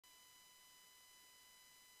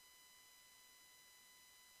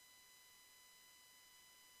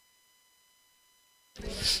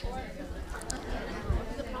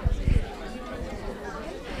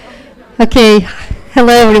Okay,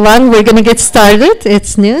 hello everyone. We're going to get started.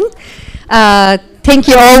 It's noon. Thank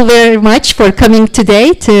you all very much for coming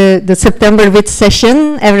today to the September WIT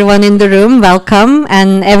session. Everyone in the room, welcome,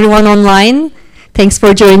 and everyone online, thanks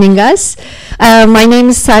for joining us. My name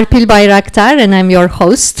is Serpil Bayraktar, and I'm your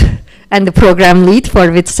host and the program lead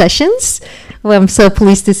for WIT sessions. Well, I'm so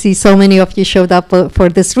pleased to see so many of you showed up for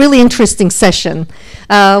this really interesting session.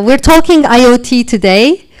 We're talking IoT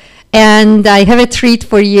today. And I have a treat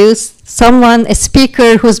for you, a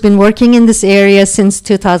speaker who's been working in this area since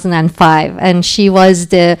 2005, and she was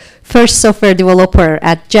the first software developer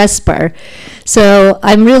at Jasper. So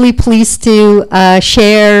I'm really pleased to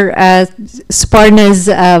share Suparna's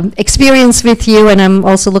experience with you, and I'm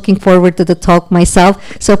also looking forward to the talk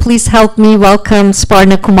myself. So please help me welcome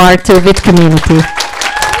Suparna Kumar to WIT community.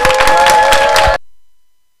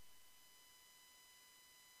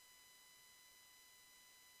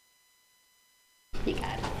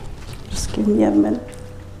 Just give me a minute.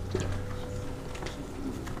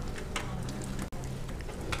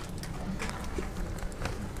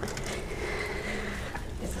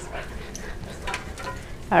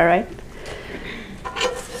 All right.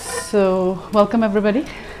 So, welcome everybody.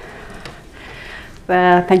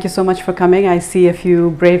 Thank you so much for coming. I see a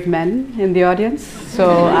few brave men in the audience,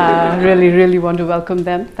 so really want to welcome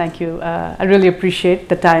them. Thank you. I really appreciate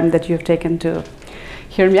the time that you've taken to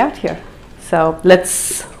hear me out here. So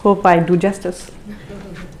let's hope I do justice.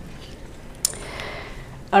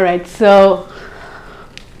 All right, so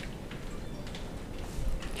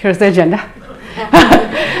here's the agenda.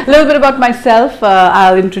 A little bit about myself.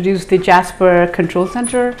 I'll introduce the Jasper Control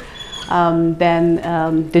Center, then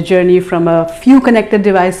the journey from a few connected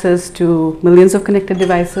devices to millions of connected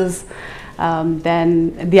devices,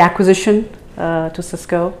 then the acquisition to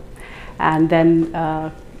Cisco, and then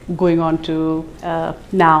going on to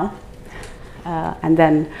now. And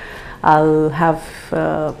then I'll have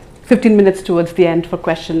 15 minutes towards the end for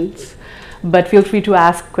questions, but feel free to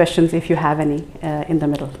ask questions if you have any in the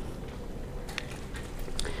middle.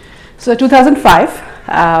 So 2005,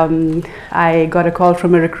 I got a call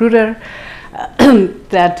from a recruiter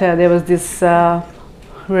that there was this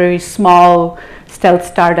very small stealth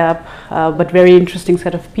startup, but very interesting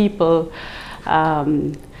set of people.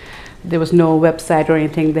 There was no website or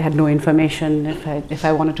anything. They had no information if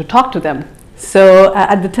I wanted to talk to them. So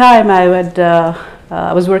at the time, I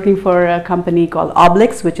was working for a company called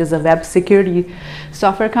Oblix, which is a web security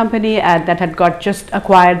software company, and that had got just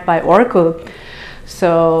acquired by Oracle.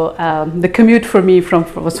 So the commute for me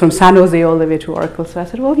was from San Jose all the way to Oracle. So I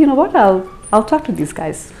said, well, you know what? I'll talk to these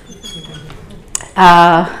guys.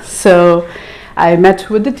 So I met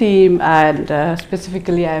with the team, and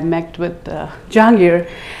specifically I met with Jahangir,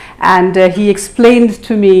 and he explained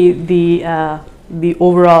to me the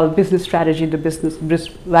overall business strategy, the business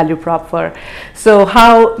value prop for. So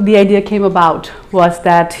how the idea came about was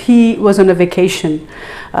that he was on a vacation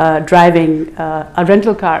driving a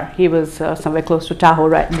rental car. He was somewhere close to Tahoe,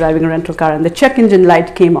 driving a rental car, and the check engine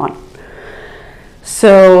light came on.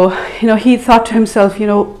 So, he thought to himself,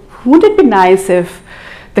 wouldn't it be nice if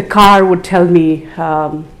the car would tell me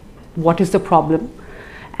what is the problem?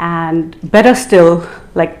 And better still,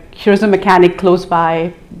 like, here's a mechanic close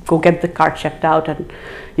by, go get the car checked out, and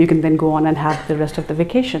you can then go on and have the rest of the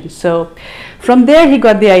vacation. So from there, he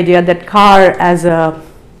got the idea that car as a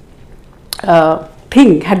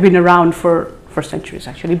thing had been around for centuries,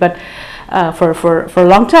 actually, but for a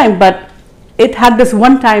long time. But it had this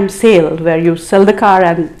one-time sale where you sell the car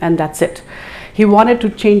and that's it. He wanted to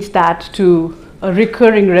change that to a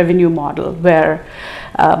recurring revenue model where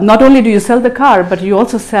not only do you sell the car, but you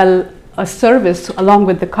also sell a service along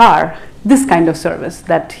with the car, this kind of service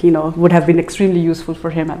that would have been extremely useful for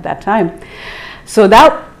him at that time. So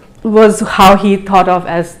that was how he thought of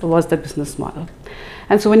was the business model.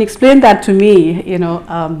 And so when he explained that to me,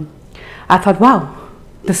 I thought, wow,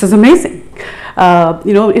 this is amazing.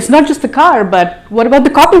 It's not just the car, but what about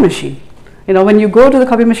the copy machine? When you go to the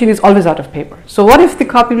copy machine, it's always out of paper. So what if the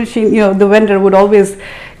copy machine, the vendor would always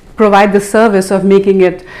provide the service of making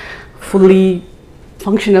it fully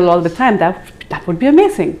functional all the time? That would be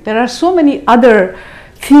amazing. There are so many other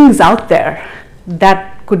things out there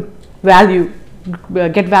that could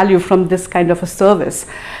get value from this kind of a service,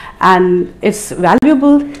 and it's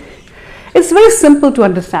valuable. It's very simple to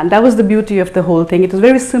understand. That was the beauty of the whole thing. It was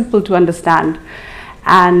very simple to understand,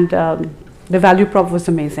 and the value prop was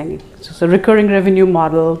amazing. So it's a recurring revenue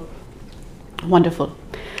model, wonderful.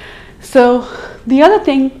 So the other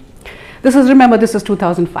thing, remember this is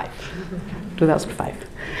 2005. 2005.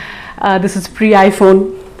 This is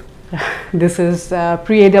pre-iPhone. This is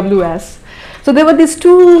pre-AWS. So there were these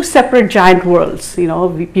two separate giant worlds.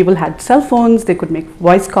 People had cell phones, they could make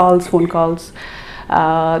voice calls, phone calls.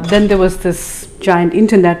 Then there was this giant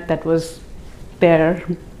internet that was there,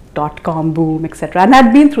 .com boom, etc. And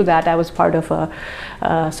I'd been through that. I was part of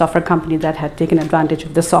a software company that had taken advantage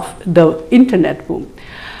of the internet boom.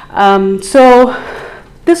 So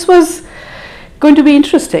this was going to be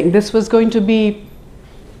interesting. This was going to be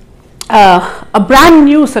a brand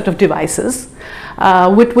new set of devices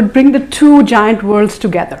which would bring the two giant worlds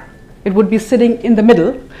together. It would be sitting in the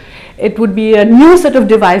middle. It would be a new set of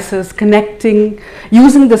devices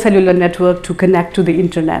using the cellular network to connect to the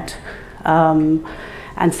internet and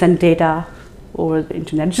send data over the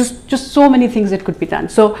internet. Just so many things that could be done.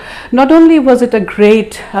 So not only was it a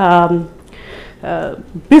great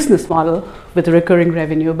business model with recurring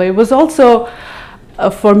revenue, but it was also,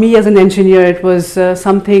 for me as an engineer, it was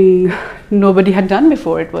something nobody had done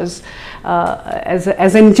before. It was as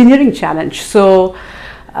an engineering challenge. So,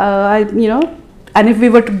 and if we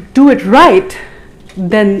were to do it right,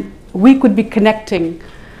 then we could be connecting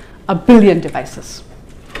 1 billion devices.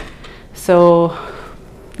 So,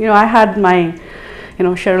 I had my,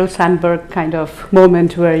 Sheryl Sandberg kind of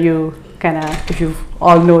moment where you if you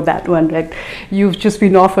all know that one, right? You've just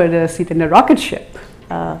been offered a seat in a rocket ship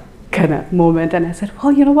kind of moment. And I said,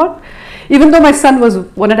 well, you know what? Even though my son was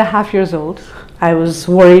 1.5 years old, I was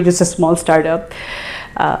worried it's a small startup.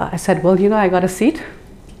 I said, well, I got a seat.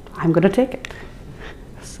 I'm going to take it.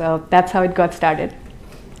 So that's how it got started.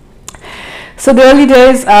 So the early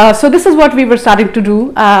days, so this is what we were starting to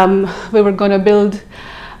do. We were going to build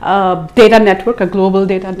a data network, a global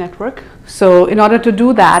data network. So in order to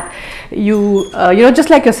do that, just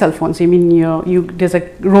like your cell phones, there's a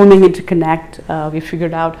roaming interconnect. We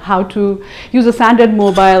figured out how to use a standard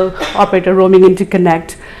mobile operator roaming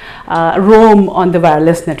interconnect, roam on the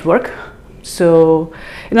wireless network. So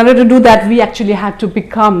in order to do that, we actually had to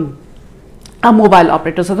become a mobile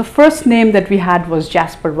operator. So the first name that we had was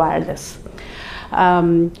Jasper Wireless.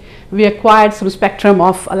 We acquired some spectrum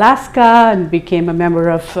of Alaska and became a member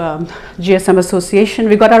of GSM Association.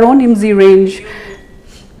 We got our own IMSI range,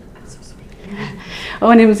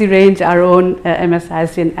 our own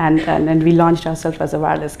MSIs, and we launched ourselves as a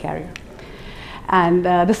wireless carrier. And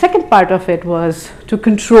the second part of it was to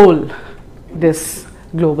control this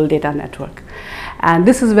global data network. And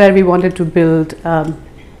this is where we wanted to build a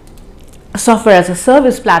software as a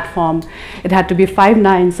service platform. It had to be 5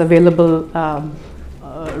 nines available,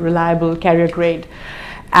 reliable, carrier grade.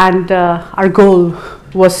 And our goal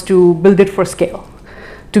was to build it for scale,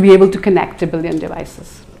 to be able to connect 1 billion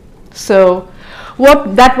devices. So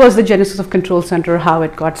that was the genesis of Control Center, how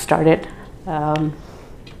it got started.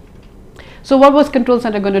 So what was Control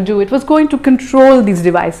Center going to do? It was going to control these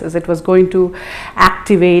devices. It was going to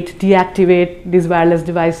activate, deactivate these wireless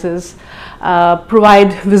devices,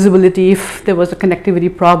 provide visibility if there was a connectivity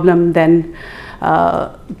problem, then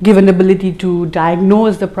give an ability to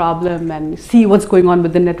diagnose the problem and see what's going on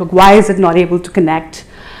with the network. Why is it not able to connect?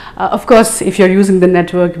 Of course, if you're using the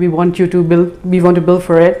network, we want to bill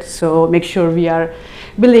for it. So make sure we are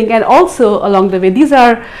billing. And also along the way, these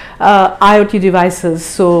are IoT devices.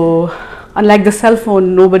 So unlike the cell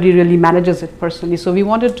phone, nobody really manages it personally. So we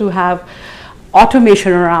wanted to have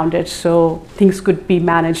automation around it so things could be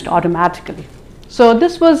managed automatically. So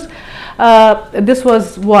this was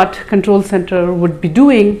what Control Center would be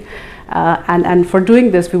doing, and for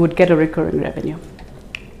doing this, we would get a recurring revenue.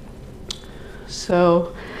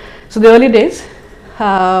 So the early days.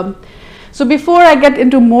 So before I get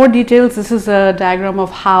into more details, this is a diagram of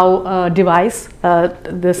how a device,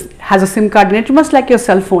 this has a SIM card in it, much like your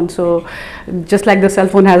cell phone. So just like the cell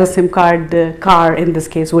phone has a SIM card, the car in this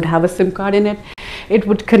case would have a SIM card in it. It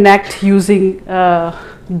would connect using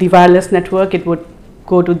the wireless network. It would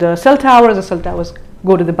go to the cell towers, the cell towers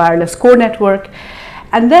go to the wireless core network,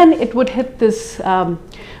 and then it would hit this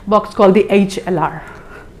box called the HLR.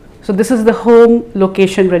 So this is the home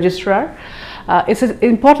location registrar. It's an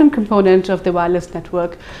important component of the wireless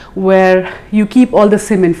network where you keep all the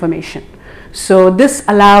SIM information. So this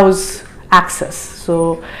allows access.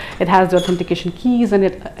 So it has the authentication keys, and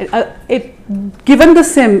given the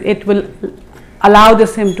SIM, it will allow the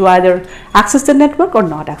SIM to either access the network or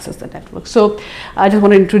not access the network. So I just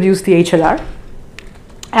want to introduce the HLR.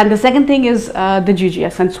 And the second thing is the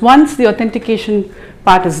GGS. And once the authentication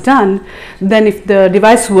part is done, then if the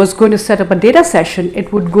device was going to set up a data session,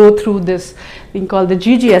 it would go through this thing called the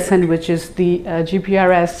GGSN, which is the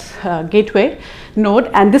GPRS gateway node,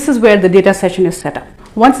 and this is where the data session is set up.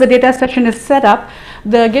 Once the data session is set up,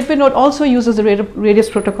 the gateway node also uses the radius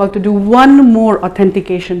protocol to do one more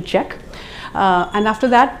authentication check. And after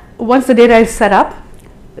that, once the data is set up,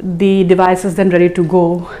 the device is then ready to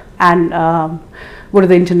go and go to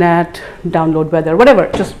the internet, download weather, whatever,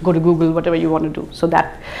 just go to Google, whatever you want to do. So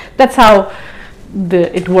that's how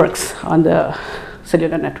it works on the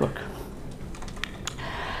cellular network.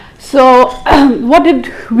 So what did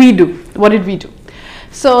we do?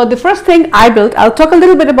 So the first thing I built, I'll talk a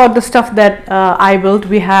little bit about the stuff that I built.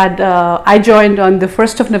 I joined on the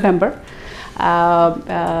 1st of November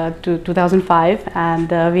 2005,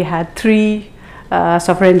 and we had 3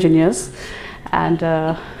 software engineers, and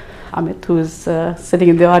Amit, who is sitting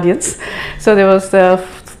in the audience. So there was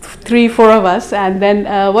 3-4 of us, and then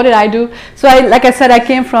what did I do? So like I said, I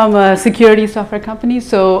came from a security software company,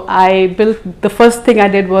 so the first thing I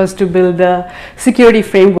did was to build a security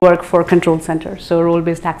framework for Control Center, so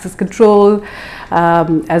role-based access control,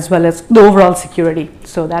 as well as the overall security.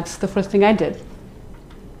 So that's the first thing I did.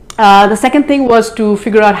 The second thing was to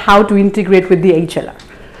figure out how to integrate with the HLR.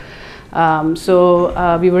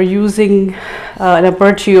 We were using an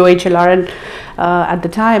Aperture HLR at the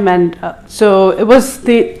time, and so it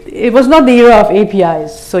was not the era of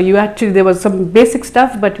APIs. So there was some basic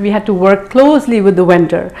stuff, but we had to work closely with the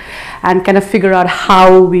vendor and kind of figure out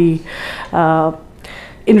how we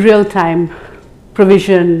in real time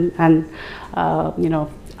provision and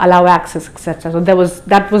allow access, etc. So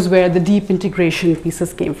that was where the deep integration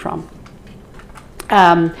pieces came from.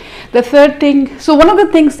 The third thing, so one of the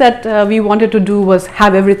things that we wanted to do was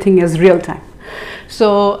have everything as real time.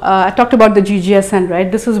 So I talked about the GGSN, right?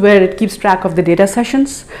 This is where it keeps track of the data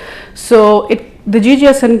sessions. So the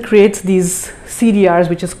GGSN creates these CDRs,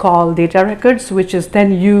 which is called data records, which is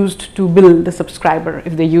then used to bill the subscriber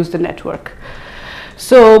if they use the network.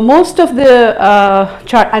 So most of the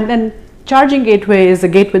and then charging gateway is a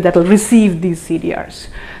gateway that will receive these CDRs.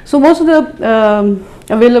 So most of the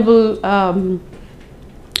available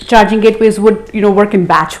charging gateways would work in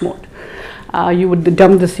batch mode. You would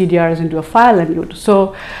dump the CDRs into a file, and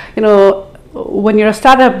when you're a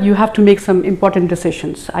startup, you have to make some important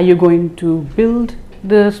decisions. Are you going to build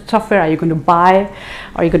the software? Are you going to buy?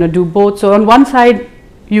 Are you going to do both? So on one side,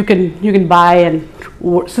 you can buy and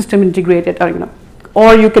system integrate it,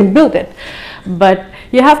 or you can build it. But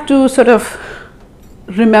you have to sort of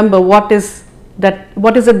remember what is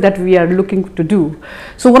it that we are looking to do.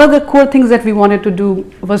 So one of the core things that we wanted to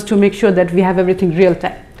do was to make sure that we have everything real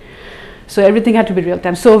time. So everything had to be real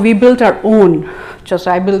time. So we built our own.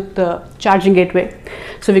 I built the charging gateway,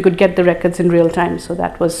 so we could get the records in real time. So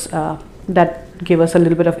that gave us a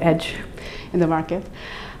little bit of edge in the market.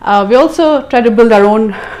 We also tried to build our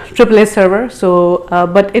own AAA server.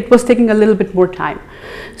 But it was taking a little bit more time.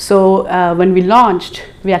 So when we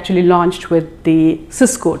actually launched with the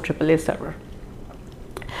Cisco AAA server.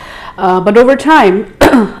 But over time,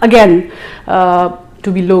 again,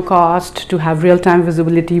 to be low cost, to have real-time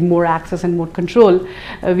visibility, more access and more control,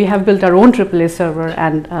 we have built our own AAA server,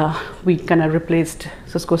 and we kind of replaced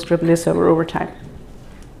Cisco's AAA server over time.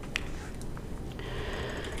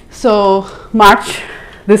 So March,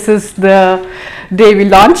 this is the day we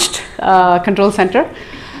launched Control Center.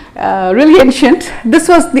 Really ancient. This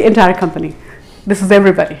was the entire company. This is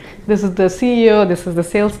everybody. This is the CEO, this is the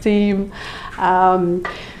sales team.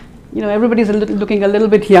 Everybody's looking a little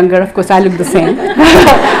bit younger. Of course, I look the same.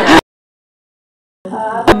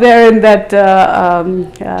 They're in that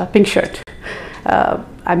pink shirt.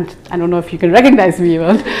 I don't know if you can recognize me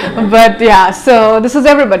even, but yeah. So this is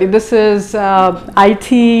everybody. This is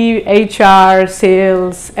IT, HR,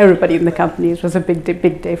 sales, everybody in the company. It was a big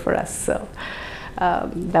day for us. So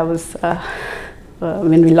that was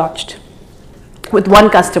when we launched with one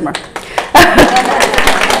customer.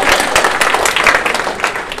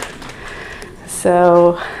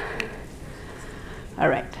 So, all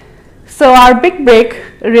right. So our big break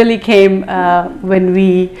really came when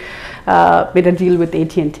we made a deal with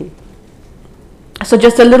AT&T. So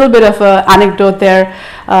just a little bit of an anecdote there.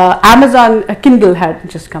 Amazon Kindle had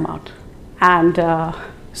just come out, and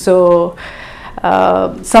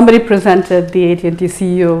somebody presented the AT&T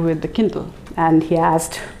CEO with the Kindle, and he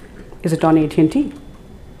asked, "Is it on AT&T?"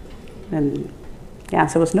 And the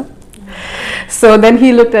answer was no. So then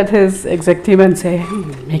he looked at his exec team and said,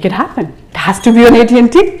 "Make it happen. It has to be on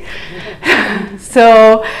AT&T."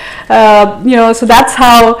 So so that's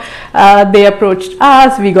how they approached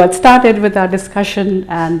us. We got started with our discussion,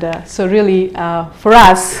 and so really for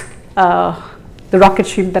us, the rocket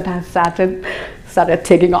ship that has started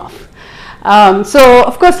taking off. So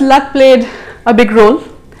of course, luck played a big role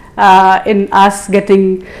in us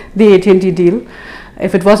getting the AT&T deal.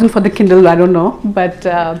 If it wasn't for the Kindle, I don't know,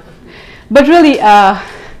 but really,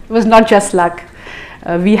 it was not just luck.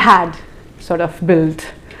 We had sort of built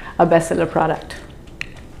a bestseller product.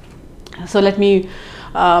 So let me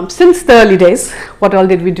since the early days, what all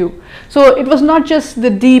did we do? So it was not just the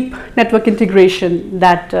deep network integration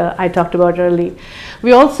that I talked about earlier.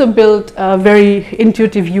 We also built a very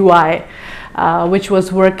intuitive UI, which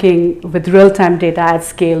was working with real-time data at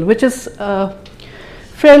scale, which is a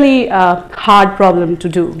fairly hard problem to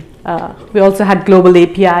do. We also had global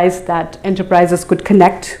APIs that enterprises could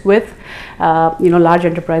connect with, large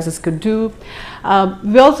enterprises could do.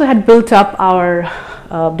 We also had built up our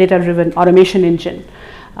data-driven automation engine,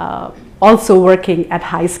 also working at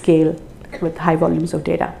high scale with high volumes of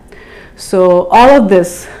data. So all of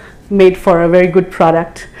this made for a very good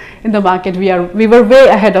product in the market. We were way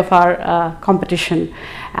ahead of our competition,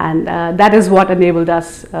 and that is what enabled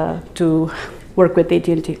us to work with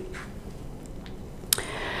AT&T.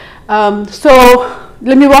 So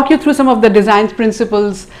let me walk you through some of the design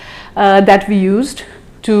principles that we used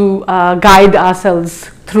to guide ourselves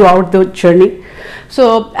throughout the journey.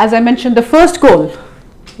 So as I mentioned, the first goal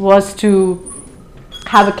was to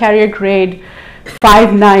have a carrier grade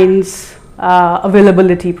 5 nines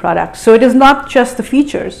availability product. So it is not just the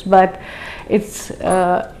features, but it's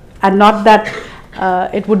and not that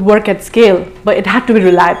it would work at scale, but it had to be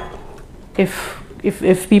reliable.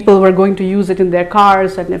 If people were going to use it in their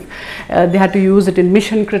cars, and if they had to use it in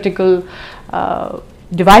mission critical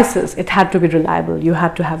devices, it had to be reliable. You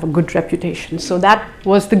had to have a good reputation. So that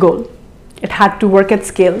was the goal. It had to work at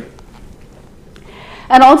scale.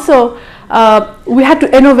 And also, we had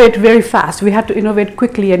to innovate very fast. We had to innovate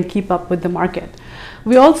quickly and keep up with the market.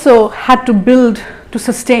 We also had to build to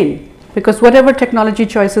sustain, because whatever technology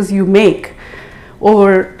choices you make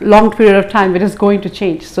over a long period of time, it is going to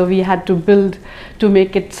change. So we had to build to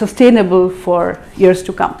make it sustainable for years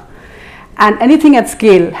to come. And anything at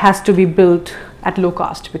scale has to be built at low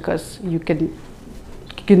cost, because you can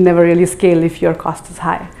never really scale if your cost is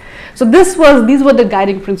high. So these were the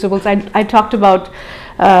guiding principles. I talked about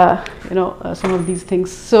some of these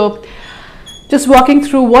things. So just walking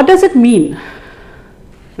through, what does it mean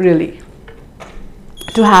really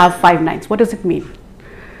to have 5 nines? What does it mean?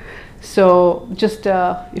 So just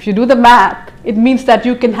if you do the math, it means that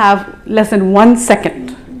you can have less than 1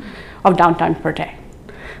 second of downtime per day.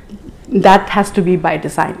 That has to be by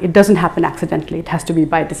design. It doesn't happen accidentally. It has to be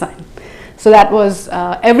by design. So that was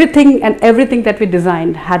everything that we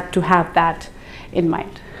designed had to have that in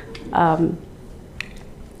mind.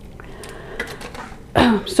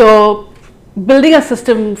 So building a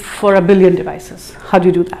system for 1 billion devices, how do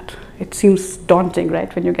you do that? It seems daunting,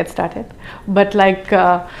 right, when you get started. But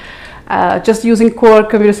just using core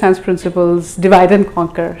computer science principles, divide and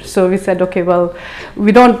conquer. So we said, okay, well,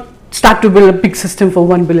 we don't start to build a big system for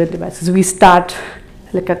 1 billion devices. We start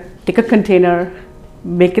take a container,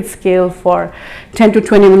 make it scale for 10 to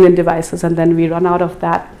 20 million devices, and then we run out of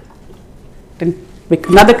that, then make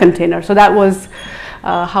another container. So that was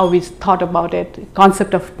how we thought about it,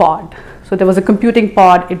 concept of pod. So there was a computing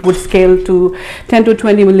pod. It would scale to 10 to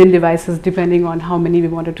 20 million devices depending on how many we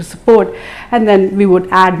wanted to support, and then we would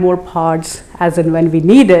add more pods as and when we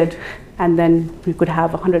needed, and then we could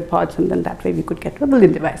have 100 pods, and then that way we could get 1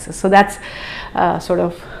 billion devices. So that's sort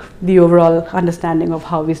of the overall understanding of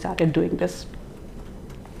how we started doing this.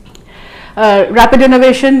 Rapid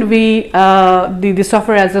innovation, the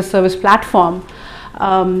software as a service platform,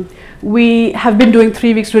 we have been doing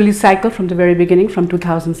 3 weeks release cycle from the very beginning, from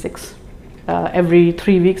 2006. Every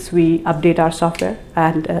 3 weeks we update our software,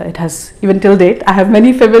 and it has, even till date, I have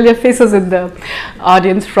many familiar faces in the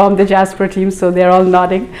audience from the Jasper team, so they're all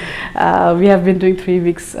nodding. We have been doing 3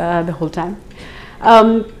 weeks the whole time.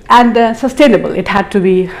 And sustainable, it had to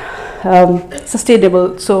be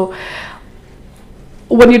sustainable. So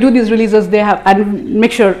when you do these releases, they have, and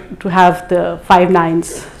make sure to have the 5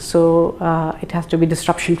 nines. So it has to be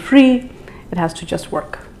disruption free. It has to just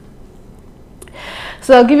work.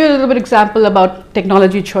 So I'll give you a little bit example about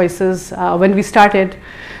technology choices. When we started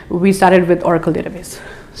with Oracle database.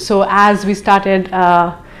 So as we started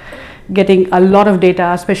getting a lot of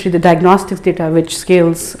data, especially the diagnostics data, which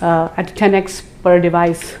scales at 10x per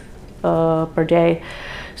device per day.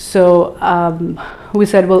 So we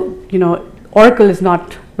said, well, Oracle is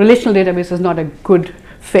not, relational database is not a good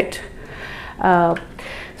fit.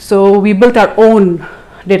 So we built our own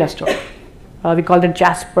data store. We called it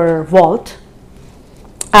Jasper Vault.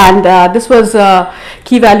 And this was a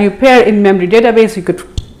key value pair in memory database. You could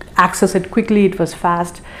access it quickly. It was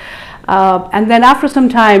fast. And then after some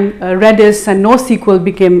time, Redis and NoSQL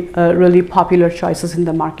became really popular choices in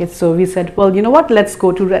the market. So we said, well, you know what, let's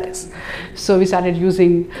go to Redis. So we started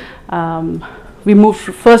using, we moved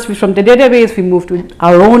first from the database, we moved to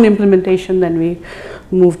our own implementation, then we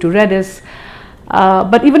moved to Redis.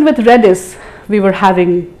 But even with Redis, we were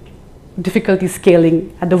having difficulty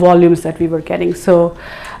scaling at the volumes that we were getting. So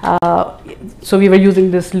we were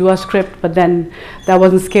using this Lua script, but then that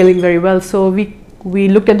wasn't scaling very well. So we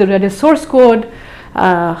looked at the Redis source code,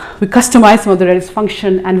 we customized some of the Redis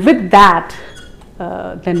function, and with that,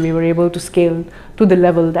 then we were able to scale to the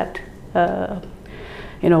level that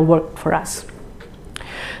worked for us.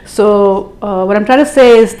 So what I'm trying to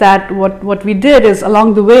say is that what we did is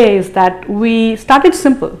along the way is that we started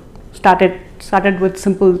simple, started with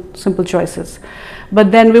simple choices,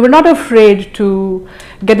 but then we were not afraid to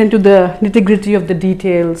get into the nitty-gritty of the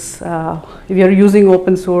details. If you're using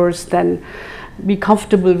open source, then be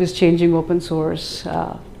comfortable with changing open source,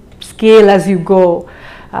 scale as you go,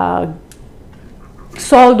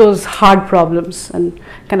 solve those hard problems and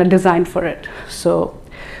kind of design for it. So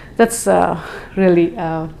that's really,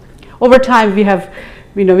 over time we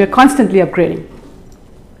are constantly upgrading.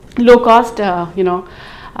 Low cost,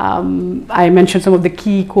 I mentioned some of the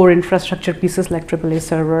key core infrastructure pieces like AAA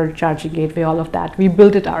server, charging gateway, all of that. We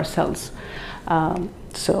built it ourselves.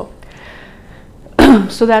 So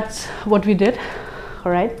that's what we did.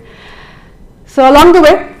 All right. So along the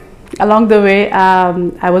way,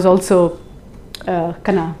 I was also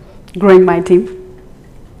kind of growing my team.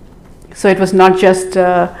 So it was not just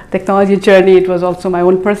a technology journey, it was also my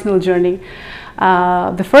own personal journey.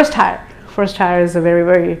 The first hire is a very,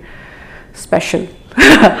 very special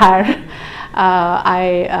hire.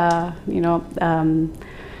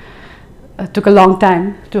 Took a long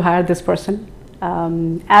time to hire this person.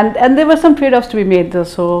 And there were some trade-offs to be made though.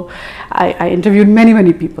 So I interviewed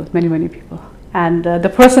many people. And the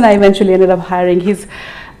person I eventually ended up hiring, he's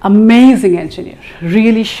amazing engineer,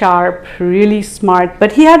 really sharp, really smart,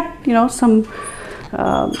 but he had some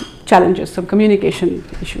challenges, some communication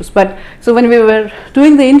issues. But so when we were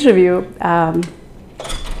doing the interview, it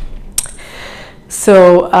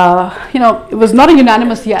was not a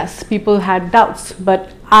unanimous yes. People had doubts,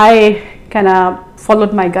 but I kind of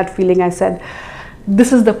followed my gut feeling. I said,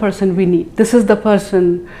 this is the person we need. This is the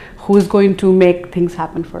person who is going to make things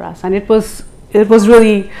happen for us. And it was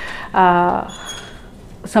really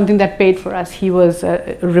something that paid for us. He was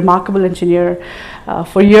a remarkable engineer.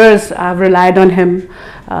 For years, I've relied on him.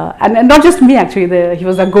 And not just me, actually. He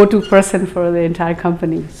was a go-to person for the entire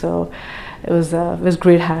company. So it was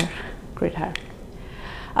great hire.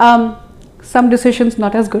 Some decisions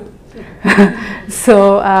not as good.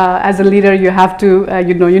 So as a leader, you have to,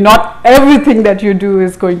 not everything that you do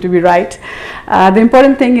is going to be right. The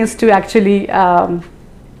important thing is to actually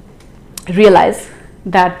realize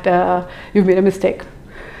that you've made a mistake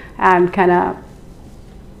and kind of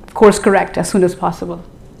course correct as soon as possible,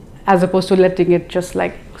 as opposed to letting it just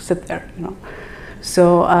like sit there,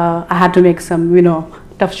 So I had to make some,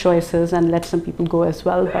 tough choices and let some people go as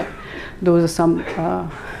well. But those are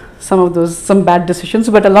some bad decisions,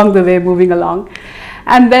 but along the way, moving along.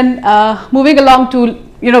 And then moving along to,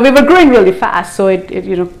 we were growing really fast. So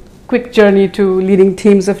quick journey to leading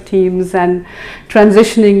teams of teams and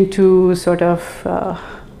transitioning to sort of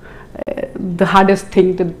the hardest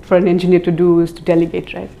thing for an engineer to do is to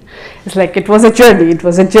delegate, right? It's like it was a journey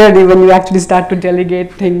when you actually start to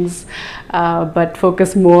delegate things, but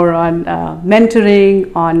focus more on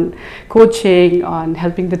mentoring, on coaching, on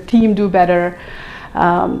helping the team do better.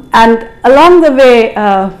 And along the way,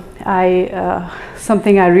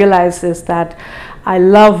 something I realized is that I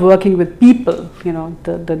love working with people,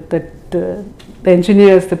 the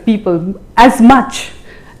engineers, the people, as much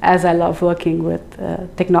as I love working with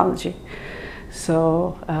technology.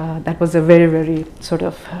 So that was a very, very sort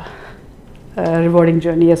of rewarding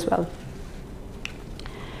journey as well.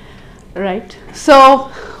 Right. So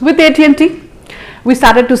with AT&T, we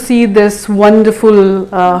started to see this wonderful,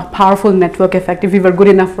 powerful network effect. If we were good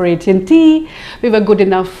enough for AT&T, we were good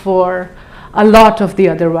enough for a lot of the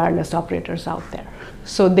other wireless operators out there.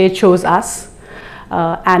 So they chose us,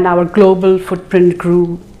 and our global footprint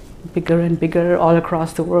grew bigger and bigger all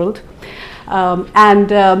across the world.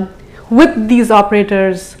 With these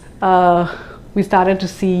operators, we started to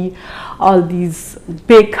see all these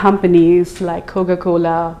big companies like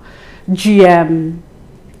Coca-Cola, GM,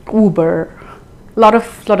 Uber, a lot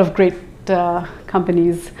of great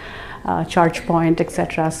companies, ChargePoint,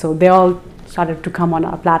 etc. So they all started to come on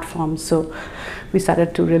our platform. So we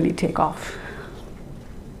started to really take off.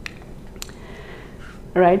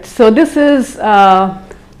 Right. So this is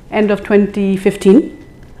end of 2015.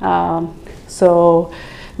 So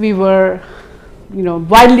we were,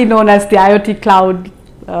 widely known as the IoT cloud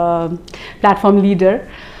platform leader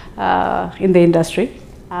in the industry.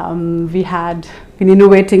 We had been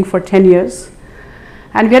innovating for 10 years.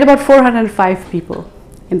 And we had about 405 people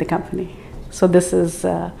in the company. So this is,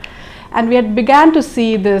 And we had began to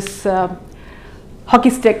see this hockey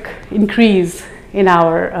stick increase in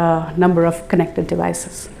our number of connected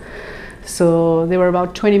devices. So there were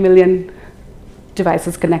about 20 million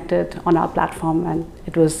devices connected on our platform, and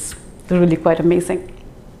it was really quite amazing.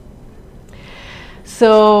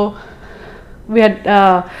 So we had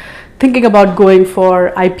thinking about going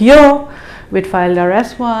for IPO. We'd filed our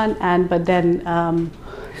S1, but then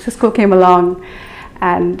Cisco came along,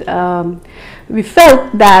 and we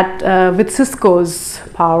felt that with Cisco's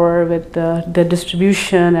power, with the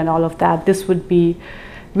distribution and all of that,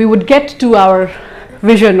 we would get to our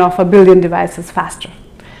vision of 1 billion devices faster.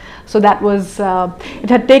 So that was, it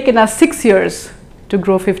had taken us 6 years to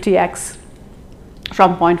grow 50x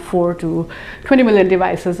from 0.4 to 20 million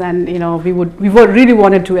devices, and we really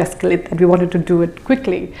wanted to escalate that. We wanted to do it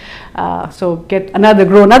quickly, so grow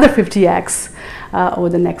another 50x over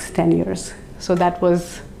the next 10 years. So that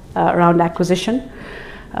was around acquisition.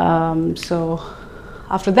 So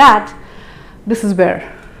after that, this is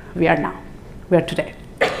where we are now. We are today.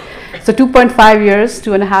 So 2.5 years,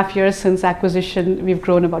 2.5 years since acquisition, we've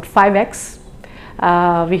grown about 5x.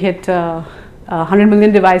 We hit 100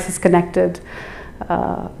 million devices connected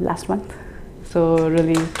last month. So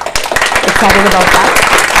really excited about that.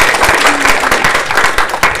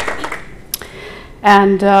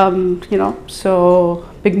 And so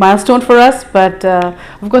big milestone for us, but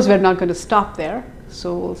of course we're not going to stop there.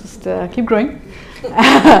 So we'll just keep growing.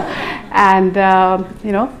 And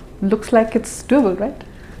looks like it's doable, right?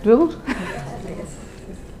 Doable?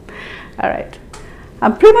 All right.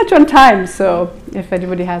 I'm pretty much on time, so if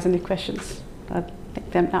anybody has any questions, I'll take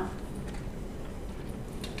them now.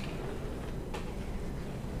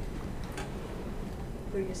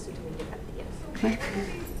 We're used to doing it at the end. Right.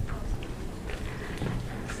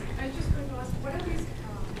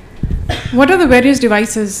 What are the various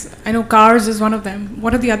devices? I know cars is one of them.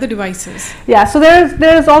 What are the other devices? Yeah, so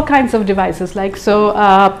there's all kinds of devices.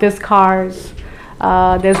 There's cars,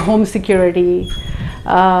 there's home security,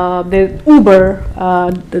 there's Uber,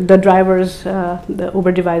 the drivers, the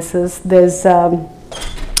Uber devices. There's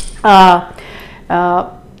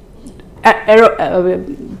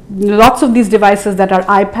lots of these devices that are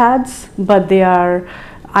iPads, but they are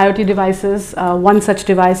IoT devices. One such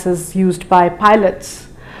device is used by pilots.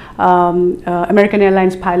 American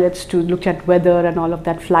Airlines pilots to look at weather and all of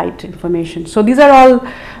that flight information. So these are all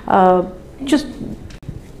just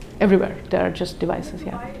everywhere. They are just devices,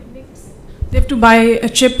 yeah. They have to buy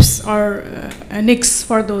chips or NICs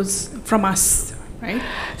for those from us, right?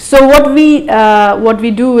 So what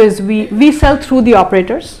we do is we sell through the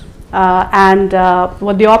operators, and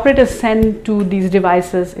what the operators send to these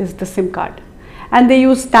devices is the SIM card, and they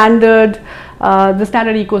use the standard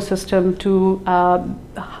ecosystem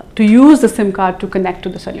to use the SIM card to connect to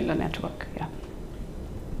the cellular network. Yeah.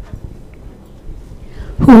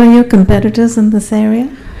 Who are your competitors in this area?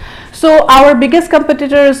 So our biggest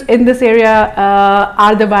competitors in this area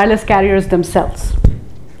are the wireless carriers themselves,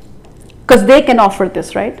 because they can offer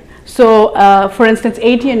this, right? So for instance,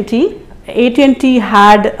 AT&T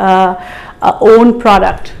had a own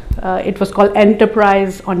product. It was called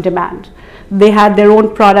Enterprise on Demand. They had their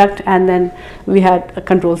own product, and then we had a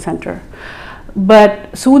control center.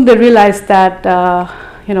 But soon they realized that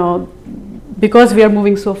because we are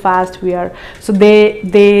moving so fast, so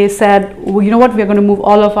they said, well, you know what, we are going to move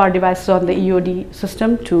all of our devices on the EOD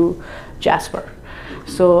system to Jasper.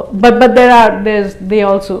 So, but they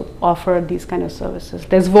also offer these kind of services.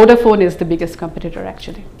 There's Vodafone is the biggest competitor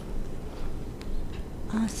actually.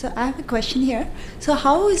 So I have a question here. So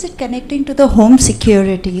how is it connecting to the home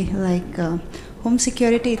security? Home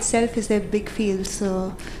security itself is a big field.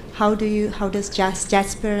 So how does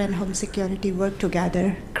Jasper and home security work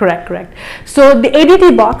together? Correct. So the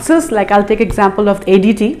ADT boxes, I'll take example of the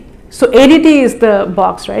ADT. So ADT is the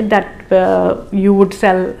box, right, that you would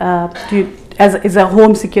sell as a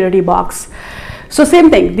home security box. So same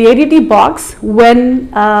thing, the ADT box, when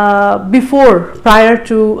prior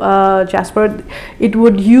to Jasper, it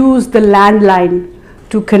would use the landline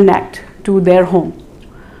to connect to their home,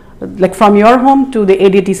 like from your home to the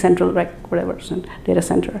ADT central, right, whatever data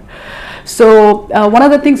center. So one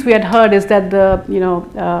of the things we had heard is that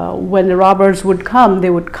when the robbers would come, they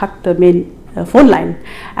would cut the main phone line,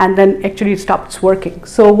 and then actually it stops working.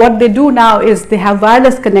 So what they do now is they have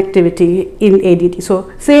wireless connectivity in ADT.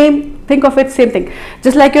 So think of it, same thing.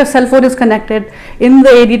 Just like your cell phone is connected, in the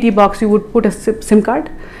ADT box you would put a SIM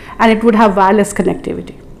card, and it would have wireless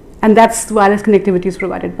connectivity. And that's wireless connectivity is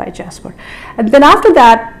provided by Jasper. And then after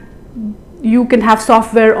that, you can have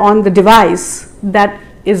software on the device that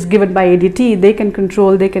is given by ADT, they can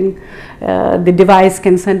control, the device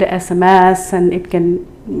can send a SMS and it can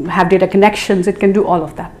have data connections, it can do all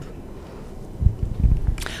of that.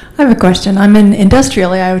 I have a question. I'm in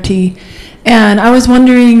industrial IoT, and I was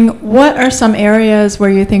wondering, what are some areas where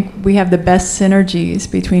you think we have the best synergies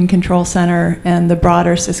between Control Center and the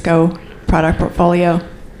broader Cisco product portfolio?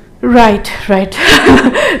 Right.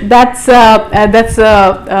 That's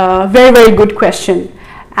a very, very good question,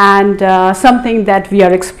 and something that we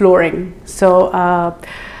are exploring. So,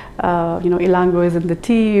 Ilango is in the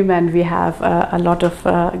team, and we have a lot of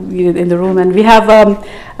in the room, and we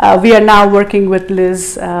are now working with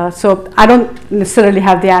Liz. So I don't necessarily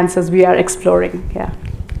have the answers. We are exploring. Yeah.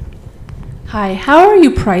 Hi. How are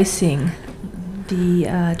you pricing the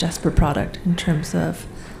Jasper product in terms of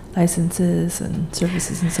licenses and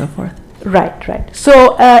services and so forth? Right.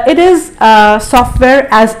 So it is software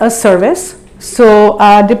as a service. So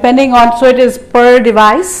depending on, so it is per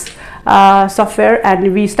device software,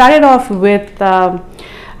 and we started off with a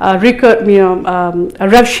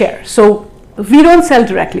rev share. So we don't sell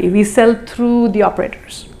directly; we sell through the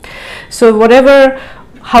operators. So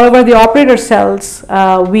however the operator sells,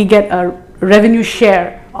 we get a revenue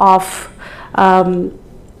share of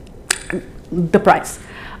the price.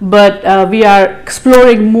 But we are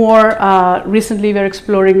exploring more. Recently, we are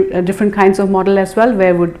exploring different kinds of model as well,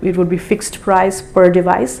 where it would be fixed price per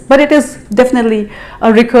device. But it is definitely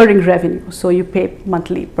a recurring revenue, so you pay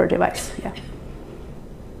monthly per device. Yeah.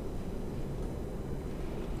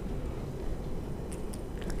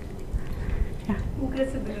 Who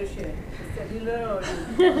gets a bigger share, cellular or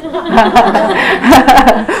you?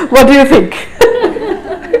 What do you think?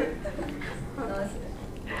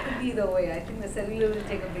 Either way, I think the cellular will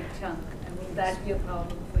take a big chunk, and will that be a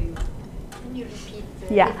problem for you? Can you repeat?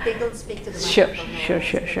 Yeah. If they don't speak to the Sure.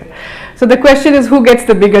 microphone. So the question is, who gets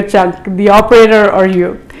the bigger chunk, the operator or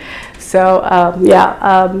you? So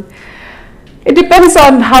it depends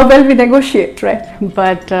on how well we negotiate, right?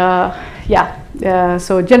 But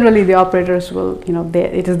so generally the operators will,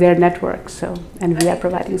 it is their network, so, and we are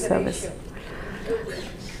providing service.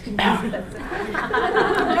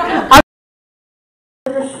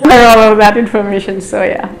 All of that information, so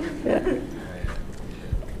yeah.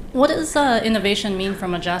 What does innovation mean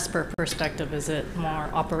from a Jasper perspective? Is it more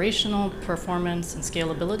operational, performance, and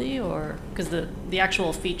scalability, or because the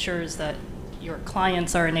actual features that your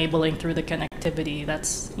clients are enabling through the connectivity,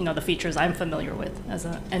 that's the features I'm familiar with as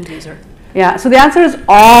an end user? Yeah, so the answer is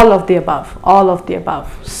all of the above,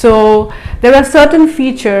 So there are certain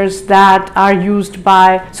features that are used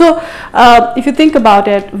by, so if you think about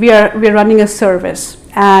it, we are running a service,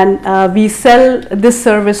 and we sell this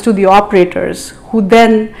service to the operators, who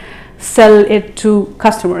then sell it to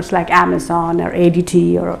customers like Amazon or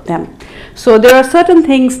ADT or them. So there are certain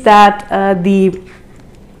things that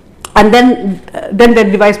and then the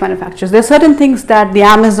device manufacturers. There are certain things that the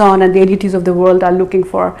Amazon and the ADTs of the world are looking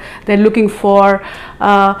for. They're looking for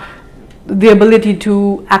the ability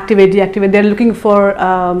to activate, deactivate. They're looking for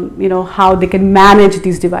how they can manage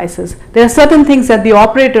these devices. There are certain things that the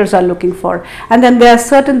operators are looking for, and then there are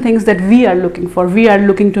certain things that we are looking for. We are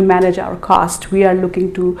looking to manage our cost. We are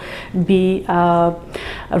looking to be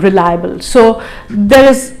reliable. So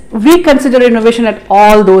we consider innovation at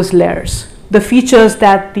all those layers. The features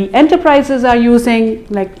that the enterprises are using,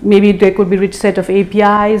 like maybe there could be rich set of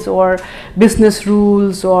APIs or business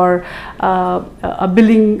rules or a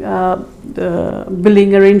billing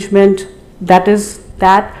arrangement. That is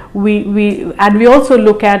that we also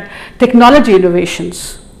look at technology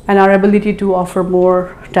innovations and our ability to offer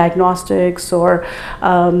more diagnostics or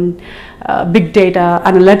big data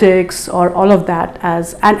analytics or all of that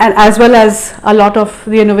and as well as a lot of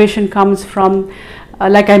the innovation comes from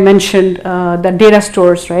like I mentioned, the data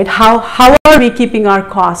stores, right? How are we keeping our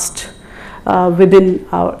cost within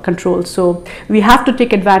our control? So we have to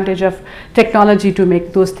take advantage of technology to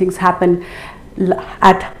make those things happen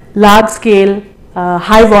at large scale,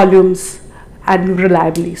 high volumes, and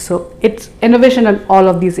reliably. So it's innovation in all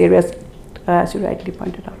of these areas, as you rightly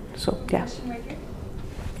pointed out. So yeah.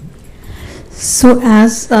 So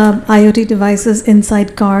as IoT devices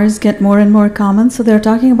inside cars get more and more common, so they're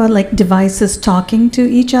talking about like devices talking to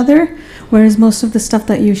each other, whereas most of the stuff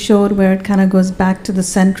that you showed where it kind of goes back to the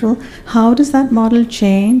central, how does that model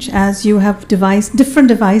change as you have different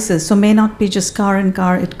devices? So may not be just car and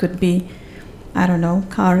car, it could be, I don't know,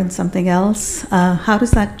 car and something else. How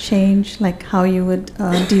does that change, like how you would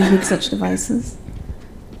deal with such devices?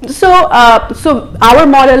 So our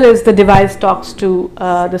model is the device talks to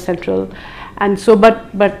the central. And so, but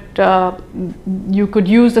you could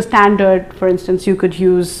use the standard, for instance, you could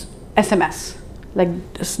use SMS. like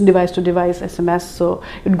device to device SMS. So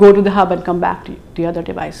it'd go to the hub and come back to the other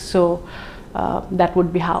device. So that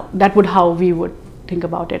would how we would think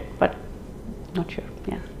about it, but not sure.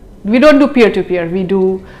 Yeah, we don't do peer to peer. We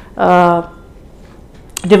do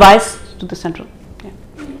device to the central. Yeah.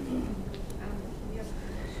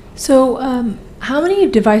 So, how many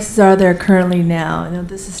devices are there currently now? I know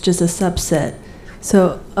this is just a subset.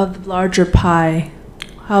 So, of the larger pie,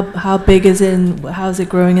 how big is it and how is it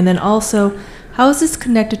growing? And then also, how is this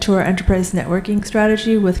connected to our enterprise networking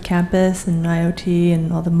strategy with campus and IoT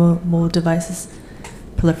and all the mobile devices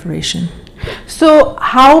proliferation? So,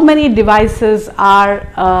 how many devices are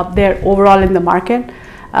there overall in the market?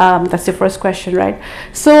 That's the first question, right?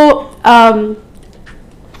 So,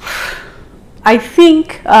 I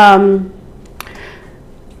think 100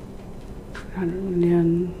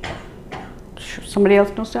 million. Somebody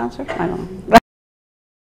else knows the answer? I don't know.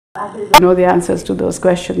 I know the answers to those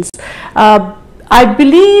questions. I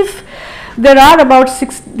believe there are about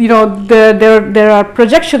there are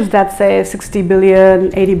projections that say 60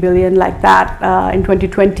 billion, 80 billion, like that in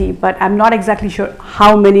 2020, but I'm not exactly sure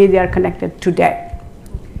how many they are connected today.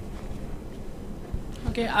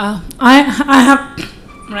 Okay, I have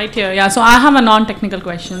right here. Yeah, so I have a non-technical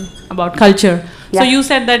question about culture. Yeah. So you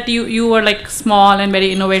said that you were like small and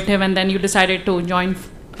very innovative, and then you decided to join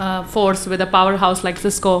force with a powerhouse like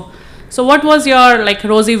Cisco. So what was your like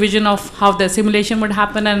rosy vision of how the simulation would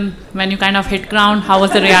happen, and when you kind of hit ground, how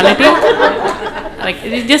was the reality? Like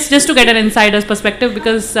just to get an insider's perspective,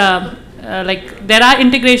 because like there are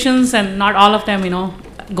integrations and not all of them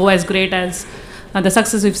go as great as the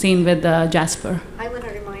success we've seen with Jasper. I want to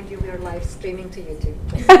remind you we are live streaming to YouTube.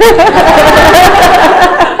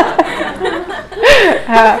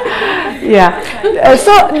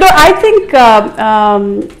 So no, I think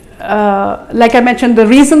like I mentioned, the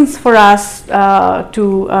reasons for us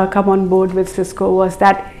to come on board with Cisco was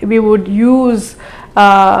that we would use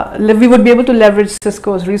we would be able to leverage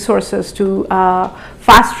Cisco's resources to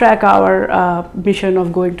fast track our mission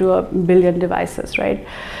of going to 1 billion devices, right?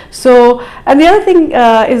 So, and the other thing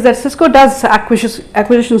is that Cisco does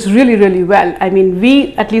acquisitions really, really well. I mean,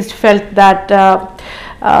 we at least felt that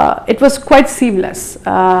it was quite seamless.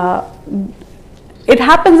 It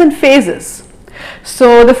happens in phases.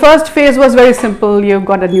 So the first phase was very simple. You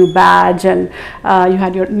got a new badge and you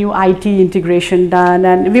had your new IT integration done,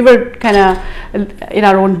 and we were kind of in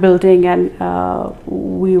our own building, and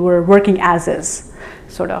we were working as is,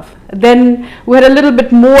 sort of. Then we had a little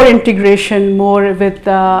bit more integration, more with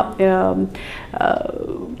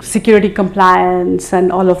security compliance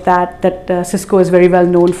and all of that Cisco is very well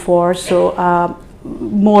known for. So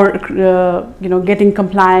more getting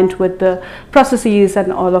compliant with the processes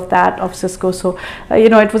and all of that of Cisco. So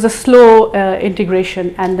it was a slow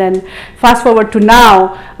integration, and then fast forward to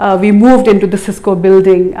now, we moved into the Cisco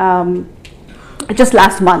building just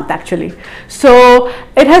last month, actually. So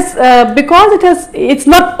it has it's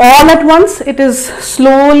not all at once, it is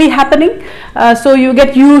slowly happening. So you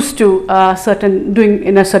get used to doing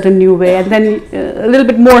in a certain new way, and then a little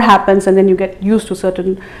bit more happens, and then you get used to a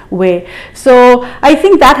certain way. So I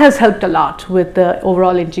think that has helped a lot with the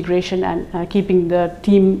overall integration and keeping the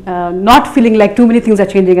team not feeling like too many things are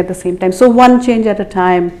changing at the same time. So one change at a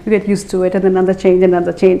time, you get used to it, and then another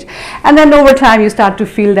change, and then over time you start to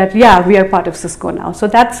feel that, yeah, we are part of Cisco now. So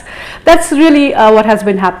that's really what has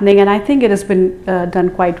been happening, and I think it has been done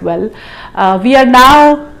quite well. We are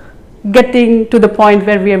now getting to the point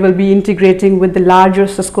where we will be integrating with the larger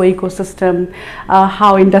Cisco ecosystem,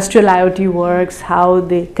 how industrial IoT works, how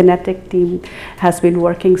the Kinetic team has been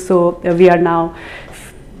working. So we are now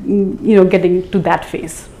getting to that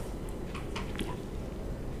phase.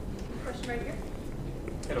 Question right here.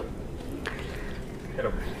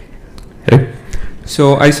 Hello.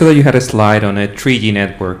 So I saw that you had a slide on a 3G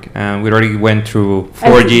network, and we already went through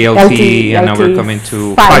 4G, LTE, and now we're coming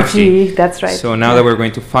to 5G. That's right. So now that we're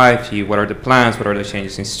going to 5G, what are the plans? What are the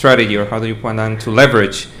changes in strategy, or how do you plan on to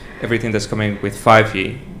leverage everything that's coming with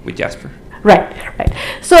 5G with Jasper? Right.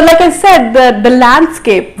 So like I said, the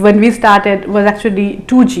landscape when we started was actually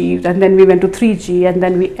 2G, and then we went to 3G, and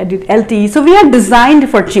then we did LTE. So we are designed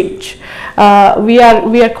for change. We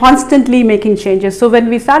are constantly making changes. So when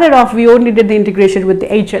we started off, we only did the integration with the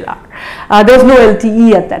HLR. There was no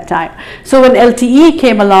LTE at that time. So when LTE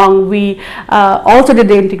came along, we also did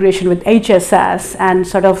the integration with HSS and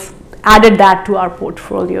sort of added that to our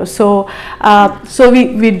portfolio. So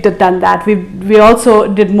we done that. We also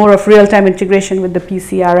did more of real-time integration with the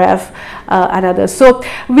PCRF and others. So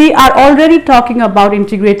we are already talking about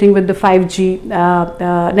integrating with the 5G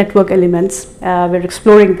network elements. We're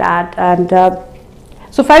exploring that, and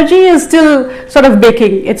so 5G is still sort of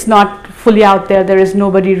baking. It's not fully out there. There is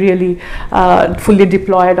nobody really fully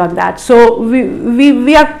deployed on that. So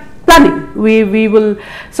we are planning. We will.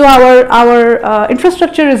 So our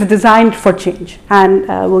infrastructure is designed for change, and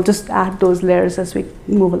we'll just add those layers as we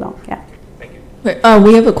move along. Yeah. Thank you.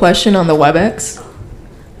 We have a question on the WebEx.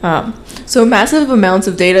 So massive amounts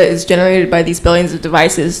of data is generated by these billions of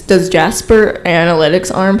devices. Does Jasper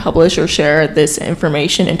Analytics arm publish or share this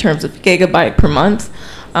information in terms of gigabyte per month?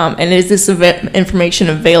 And is this information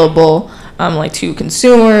available like to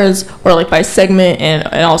consumers or like by segment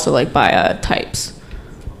and also like by types?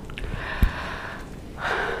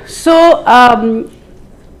 So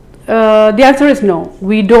the answer is no.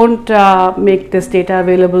 We don't make this data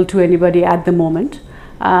available to anybody at the moment.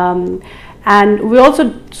 And we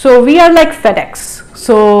also, so we are like FedEx.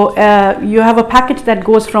 So you have a package that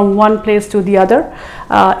goes from one place to the other.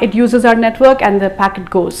 It uses our network and the packet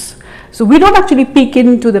goes. So we don't actually peek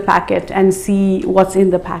into the packet and see what's in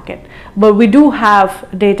the packet. But we do have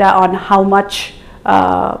data on how much,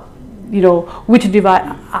 which device,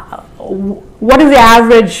 what is the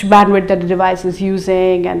average bandwidth that the device is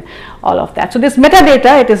using and all of that. So this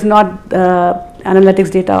metadata, it is not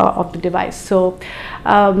analytics data of the device. So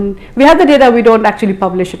we have the data, we don't actually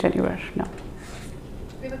publish it anywhere, no.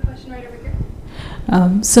 We have a question right over here.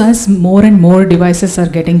 So as more and more devices are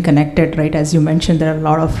getting connected, right, as you mentioned, there are a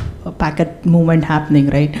lot of packet movement happening,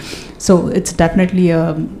 right? So it's definitely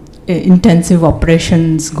intensive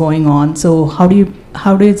operations going on. So how do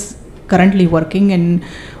it's currently working, and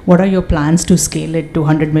what are your plans to scale it to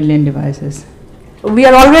 100 million devices? We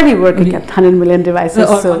are already working at 100 million devices.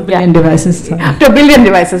 So 1 billion devices. Sorry. To a billion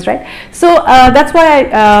devices, right? So that's why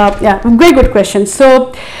very good question.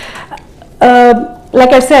 So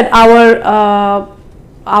like I said, our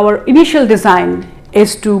initial design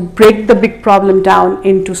is to break the big problem down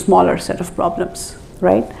into smaller set of problems,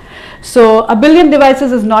 right? So a billion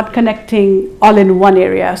devices is not connecting all in one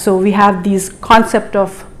area. So we have these concept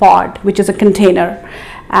of pod, which is a container,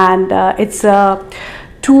 and it's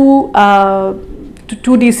two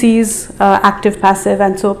DCs, active, passive,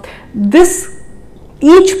 and so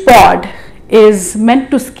each pod is meant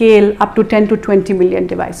to scale up to 10 to 20 million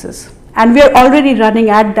devices. And we are already running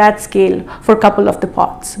at that scale for a couple of the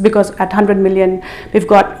pods, because at 100 million, we've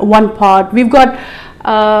got one pod. We've got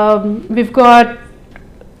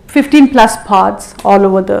 15 plus pods all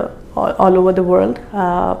over the world.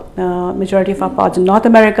 Majority of our pods in North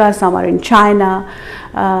America, some are in China,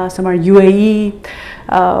 some are UAE.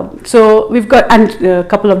 So we've got, and a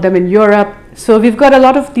couple of them in Europe. So we've got a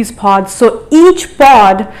lot of these pods. So each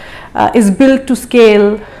pod is built to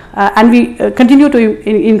scale, and we continue to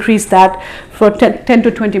increase that for 10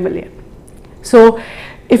 to 20 million. So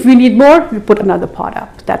if we need more, we put another pod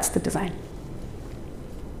up. That's the design.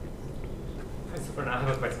 Hi, Suparna, I have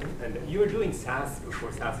a question. And you were doing SaaS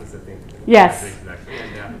before SaaS was a thing. Yes. Exactly.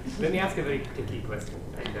 And let me ask a very tricky question.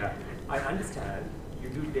 And I understand you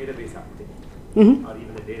do database update, or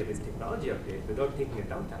even a database technology update without taking a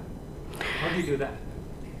downtime. How do you do that?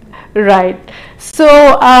 Right. So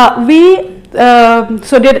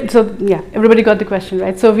everybody got the question,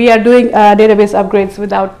 right? So we are doing database upgrades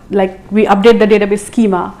without, we update the database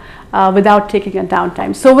schema without taking a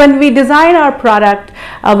downtime. So when we design our product,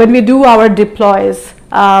 when we do our deploys,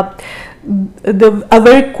 a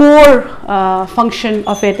very core function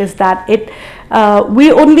of it is that it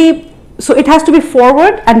has to be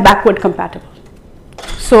forward and backward compatible.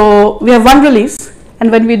 So we have one release,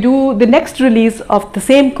 and when we do the next release of the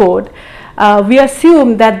same code, we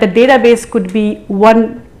assume that the database could be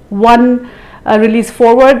one release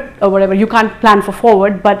forward or whatever. You can't plan for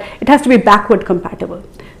forward, but it has to be backward compatible.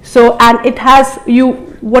 So, and it has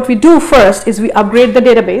what we do first is we upgrade the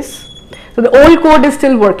database. So the old code is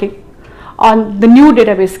still working on the new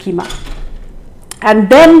database schema, and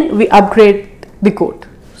then we upgrade the code.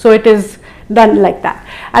 So it is done like that.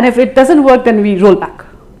 And if it doesn't work, then we roll back.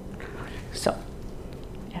 So,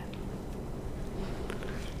 yeah.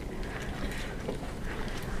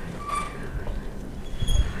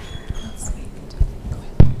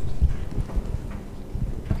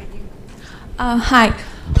 Hi.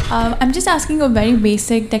 I'm just asking a very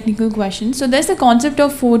basic technical question. So there's a concept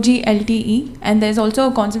of 4G LTE, and there's also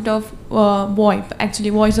a concept of VoIP, actually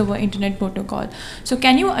voice over internet protocol. So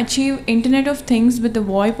can you achieve Internet of Things with the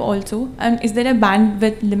VoIP also? And is there a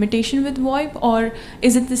bandwidth limitation with VoIP, or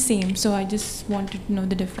is it the same? So I just wanted to know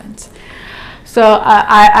the difference. So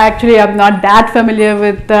I actually am not that familiar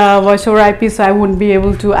with voice over IP, so I wouldn't be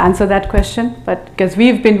able to answer that question. But because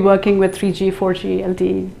we've been working with 3G, 4G,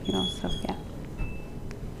 LTE, so yeah.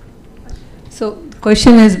 So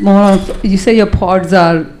question is more of, you say your pods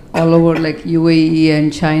are all over like UAE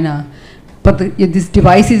and China. But these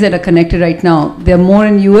devices that are connected right now, they're more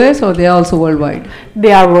in US or they're also worldwide?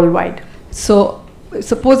 They are worldwide. So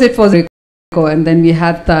suppose it was Rico and then we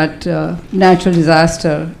had that natural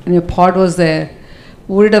disaster and your pod was there.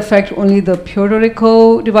 Would it affect only the Puerto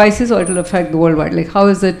Rico devices or it will affect the worldwide? Like how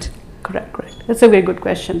is it? Correct. That's a very good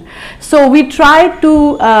question. So we try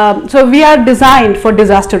to, so we are designed for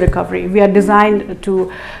disaster recovery. We are designed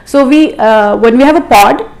to, so we, when we have a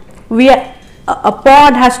pod, a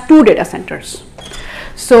pod has 2 data centers.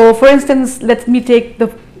 So for instance, let me take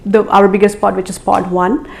our biggest pod, which is pod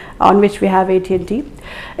 1, on which we have AT&T.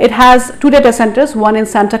 It has 2 data centers, one in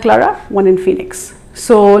Santa Clara, one in Phoenix.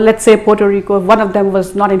 So let's say Puerto Rico, one of them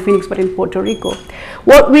was not in Phoenix but in Puerto Rico.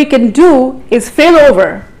 What we can do is fail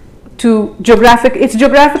over to it's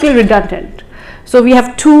geographically redundant. So we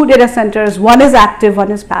have 2 data centers, one is active,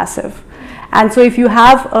 one is passive. And so if you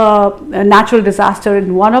have a natural disaster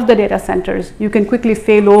in one of the data centers, you can quickly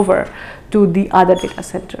fail over to the other data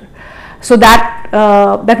center. So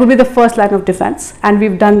that would be the first line of defense, and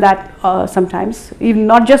we've done that sometimes, even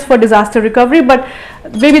not just for disaster recovery, but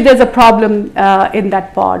maybe there's a problem in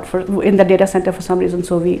that pod, in the data center for some reason.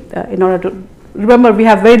 So we, in order to remember, we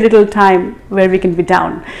have very little time where we can be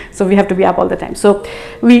down, so we have to be up all the time. So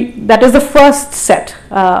that is the first set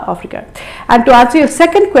of regard. And to answer your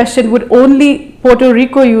second question, would only Puerto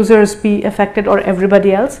Rico users be affected or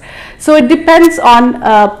everybody else? So it depends on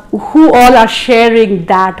who all are sharing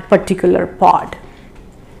that particular pod.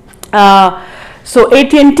 So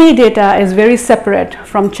AT&T data is very separate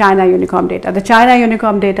from China Unicom data. The China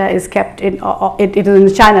Unicom data is kept in, it is in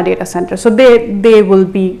the China data center. So they will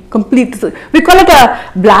be complete, we call it a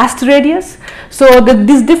blast radius. So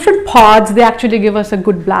these different pods, they actually give us a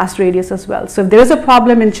good blast radius as well. So if there is a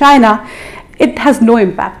problem in China, it has no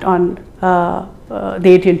impact on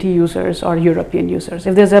the AT&T users or European users.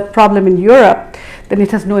 If there's a problem in Europe, then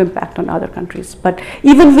it has no impact on other countries. But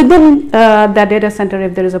even within that data center,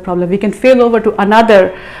 if there is a problem, we can fail over to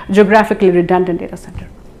another geographically redundant data center.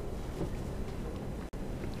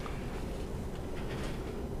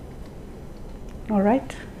 All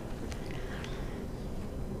right.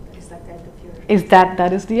 Is that the end of your?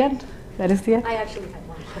 That is the end? That is the end? I actually had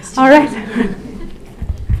one question. All right.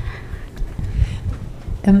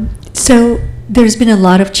 So there's been a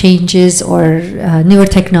lot of changes or newer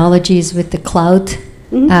technologies with the cloud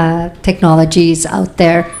technologies out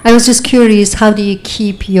there. I was just curious, how do you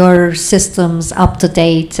keep your systems up to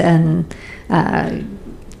date and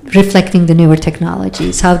reflecting the newer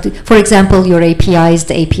technologies? For example, your APIs,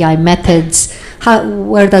 the API methods,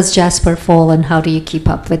 where does Jasper fall and how do you keep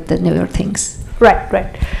up with the newer things?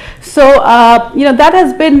 Right. So, that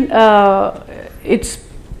has been,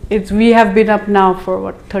 we have been up now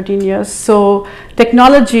for 13 years. So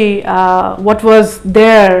technology, what was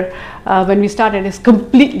there when we started is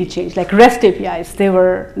completely changed. Like REST APIs, they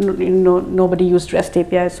were, nobody used REST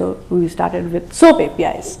APIs, so we started with SOAP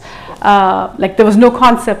APIs. Like there was no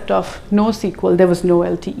concept of NoSQL, there was no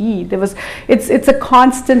LTE. It's a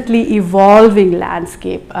constantly evolving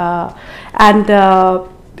landscape, and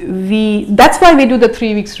that's why we do the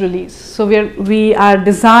 3 weeks release. So we are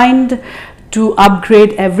designed to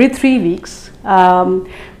upgrade every 3 weeks.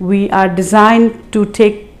 We are designed to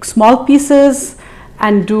take small pieces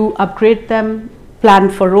and upgrade them, plan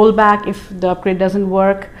for rollback if the upgrade doesn't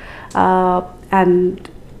work. And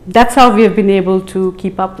that's how we have been able to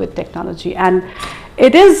keep up with technology. And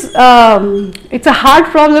it's a hard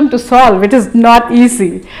problem to solve. It is not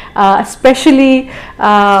easy, especially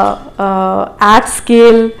at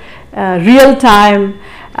scale, real time,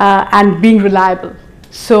 and being reliable.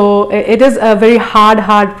 So it is a very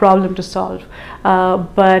hard problem to solve,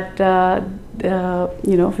 but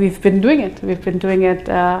we've been doing it. We've been doing it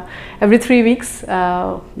every 3 weeks.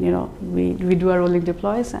 We do our rolling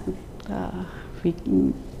deploys and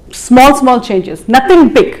small changes. Nothing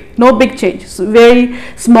big, no big changes. Very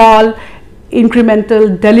small,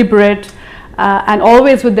 incremental, deliberate, and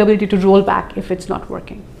always with the ability to roll back if it's not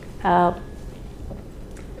working.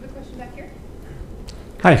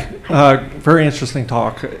 Hi, very interesting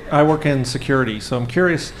talk. I work in security, so I'm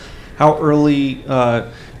curious how early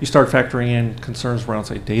you start factoring in concerns around,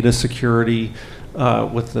 say, data security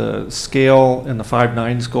with the scale and the 5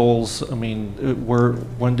 nines goals. I mean,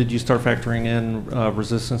 when did you start factoring in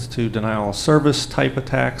resistance to denial of service type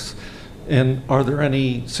attacks? And are there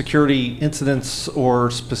any security incidents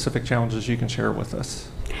or specific challenges you can share with us?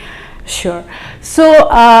 Sure. So,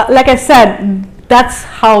 like I said, that's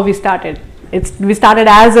how we started. We started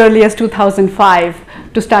as early as 2005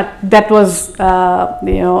 to start. That was, the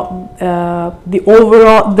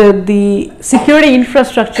overall, the security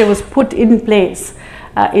infrastructure was put in place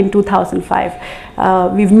in 2005.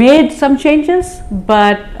 we've made some changes,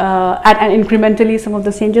 but and incrementally some of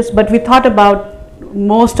the changes, but we thought about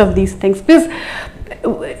most of these things because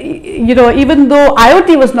even though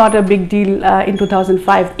IoT was not a big deal in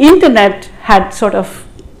 2005, internet had sort of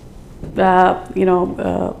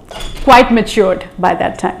quite matured by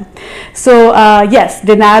that time. So yes,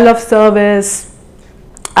 denial of service,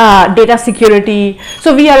 data security.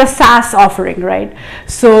 So we are a SaaS offering, right?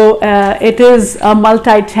 So it is a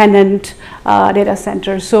multi-tenant data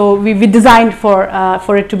center. So we designed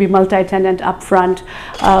for it to be multi-tenant upfront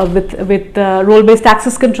with role-based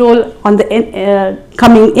access control on the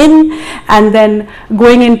coming in, and then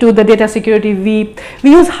going into the data security. We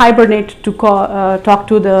use Hibernate to talk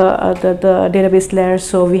to the database layer.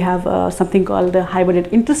 So we have something called the Hibernate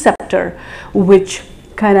interceptor, which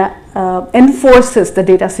kind of enforces the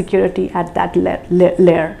data security at that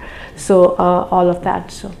layer. So all of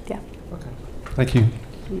that. So yeah. Okay. Thank you.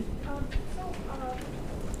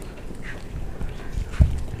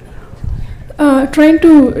 Trying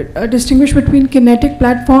to distinguish between Kinetic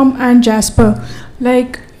platform and Jasper,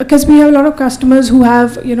 because we have a lot of customers who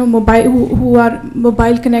have mobile who are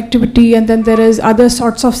mobile connectivity, and then there is other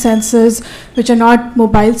sorts of sensors which are not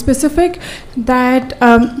mobile specific. That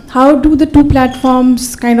how do the two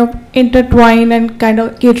platforms kind of intertwine and kind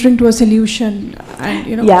of catering to a solution?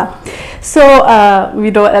 And yeah. So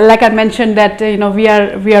like I mentioned that we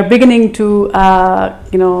are beginning to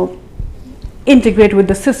integrate with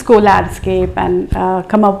the Cisco landscape and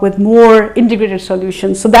come up with more integrated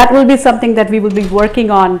solutions. So that will be something that we will be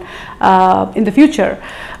working on in the future.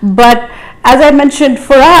 But as I mentioned,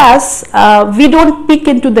 for us, we don't peek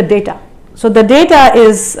into the data. So the data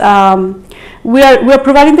is, we are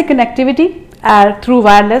providing the connectivity through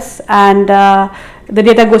wireless, and the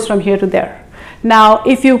data goes from here to there. Now,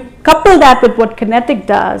 if you couple that with what Kinetic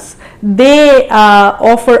does, they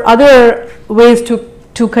offer other ways to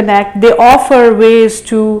connect. They offer ways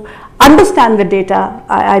to understand the data,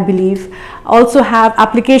 I believe. Also have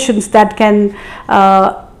applications that can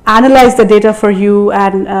analyze the data for you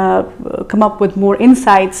and come up with more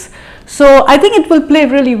insights. So I think it will play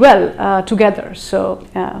really well together. So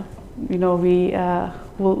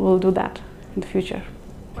we'll do that in the future.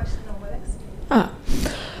 Question on Oblix?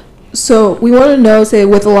 So we want to know, say,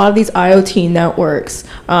 with a lot of these IoT networks,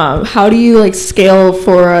 how do you scale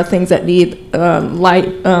for things that need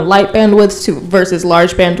light bandwidths versus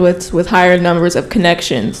large bandwidths with higher numbers of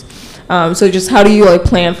connections? So just how do you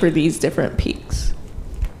plan for these different peaks?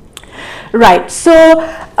 Right. So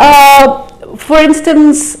for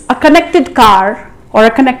instance, a connected car or a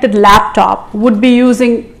connected laptop would be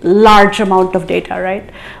using large amount of data, right?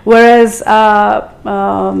 Whereas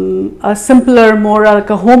a simpler, more like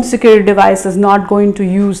a home security device is not going to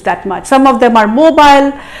use that much. Some of them are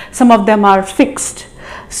mobile, some of them are fixed.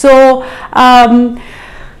 So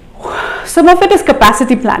some of it is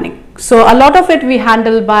capacity planning. So a lot of it we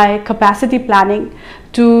handle by capacity planning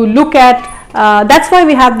to look at, that's why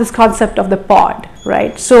we have this concept of the pod,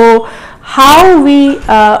 right? So how we,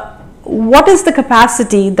 what is the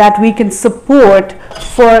capacity that we can support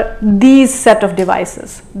for these set of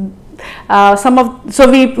devices? So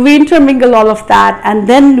we intermingle all of that, and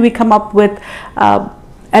then we come up with an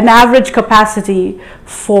average capacity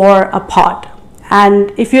for a pod.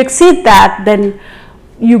 And if you exceed that, then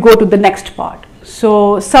you go to the next pod.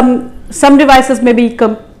 So some devices may be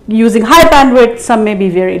using high bandwidth, some may be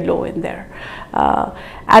very low in there.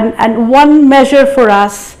 And one measure for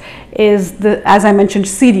us is as I mentioned,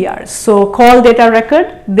 CDRs. So call data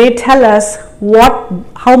record, they tell us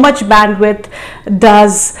how much bandwidth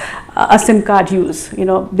does a SIM card use,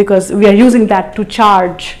 because we are using that to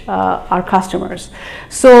charge our customers.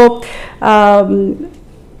 So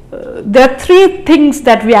there are three things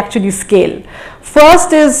that we actually scale.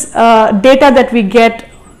 First is data that we get,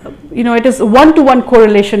 it is one-to-one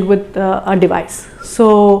correlation with a device.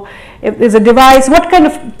 So if there's a device, what kind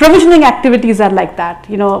of provisioning activities are like that?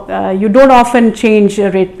 You don't often change a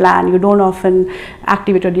rate plan, you don't often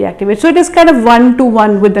activate or deactivate. So it is kind of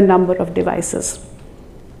one-to-one with the number of devices.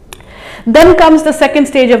 Then comes the second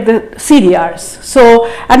stage of the CDRs. So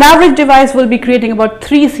an average device will be creating about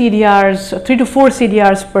 3 to 4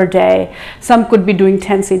 CDRs per day. Some could be doing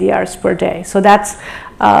 10 CDRs per day. So that's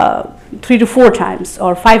 3 to 4 times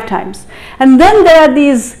or 5 times. And then there are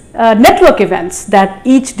these network events that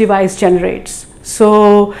each device generates.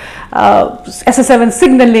 So SS7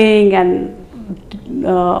 signaling and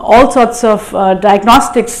all sorts of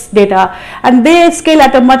diagnostics data, and they scale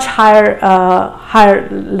at a much higher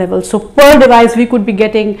level. So per device we could be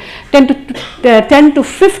getting 10 to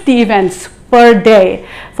 50 events per day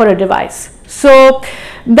for a device. So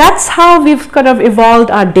that's how we've kind of evolved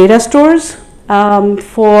our data stores.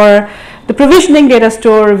 For the provisioning data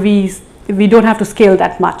store, we don't have to scale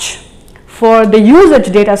that much. For the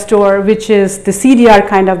usage data store, which is the CDR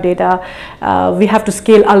kind of data, we have to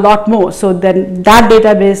scale a lot more. So then that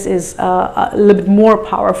database is a little bit more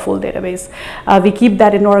powerful database. We keep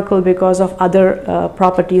that in Oracle because of other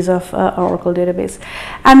properties of Oracle database.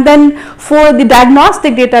 And then for the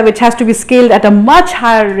diagnostic data, which has to be scaled at a much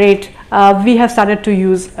higher rate, we have started to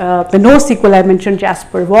use the NoSQL. I mentioned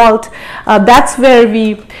Jasper Vault. That's where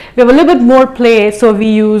we have a little bit more play. So we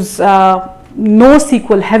use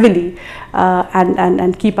NoSQL heavily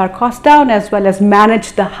and keep our costs down, as well as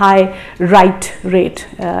manage the high write rate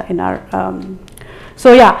in our.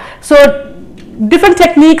 So different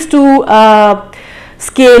techniques to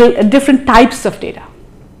scale different types of data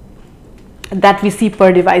that we see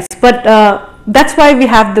per device. But that's why we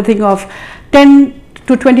have the thing of 10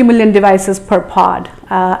 to 20 million devices per pod,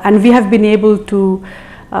 and we have been able to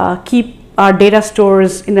keep our data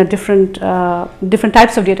stores in a different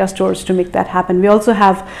types of data stores to make that happen. We also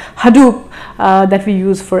have Hadoop that we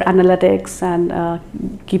use for analytics and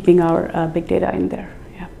keeping our big data in there.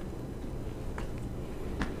 Yeah.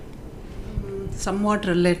 Somewhat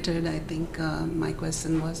related, I think my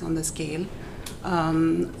question was on the scale.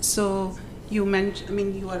 So you mentioned, I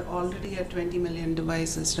mean, you are already at 20 million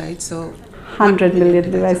devices, right? So 100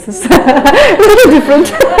 million devices. A little different.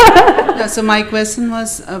 Yeah, so my question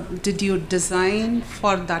was, did you design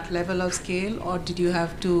for that level of scale, or did you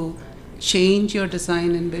have to change your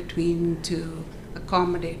design in between to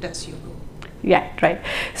accommodate as you go? Yeah, right.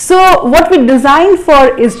 So what we designed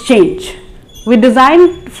for is change. We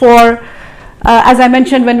designed for, as I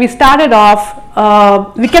mentioned, when we started off,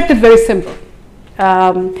 we kept it very simple.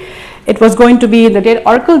 It was going to be in the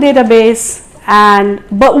Oracle database,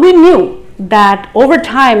 but we knew that over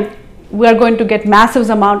time we are going to get massive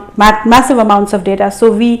amounts of data,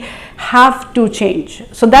 so we have to change.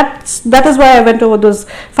 So that is why I went over those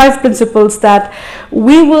 5 principles, that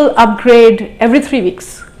we will upgrade every 3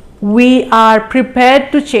 weeks. We are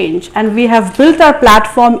prepared to change, and we have built our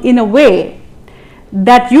platform in a way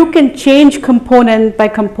that you can change component by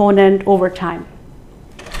component over time.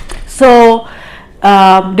 So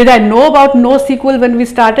did I know about NoSQL when we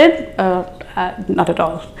started? Not at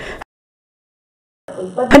all.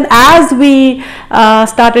 But as we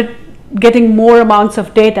started getting more amounts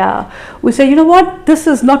of data, we said, you know what, this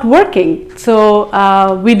is not working. So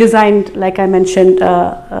we designed, like I mentioned,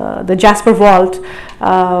 the Jasper Vault.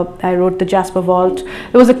 I wrote the Jasper Vault.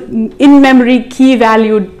 It was an in-memory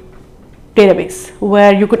key-valued database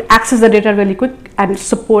where you could access the data really quick and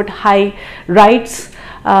support high writes.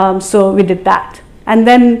 So we did that. And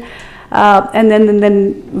then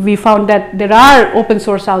we found that there are open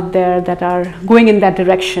source out there that are going in that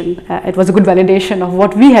direction. It was a good validation of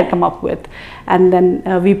what we had come up with. And then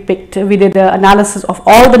we did an analysis of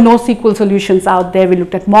all the NoSQL solutions out there. We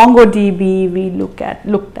looked at MongoDB, we looked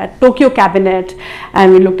at Tokyo Cabinet,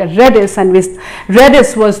 and we looked at Redis, and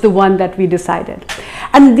Redis was the one that we decided.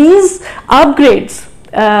 And these upgrades,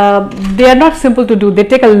 they are not simple to do. They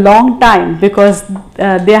take a long time because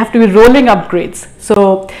they have to be rolling upgrades.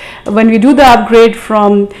 So when we do the upgrade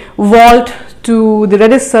from Vault to the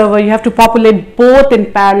Redis server, you have to populate both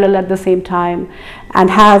in parallel at the same time and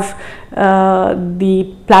have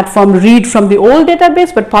the platform read from the old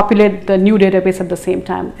database but populate the new database at the same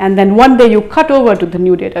time. And then one day you cut over to the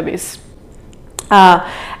new database.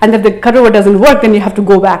 And if the cutover doesn't work, then you have to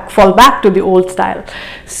fall back to the old style.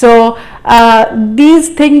 So these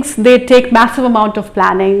things, they take massive amount of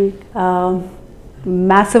planning,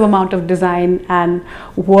 massive amount of design and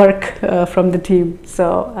work from the team.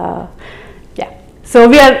 So yeah, so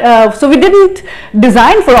we didn't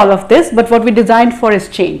design for all of this, but what we designed for is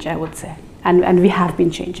change, I would say, and we have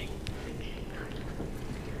been changing.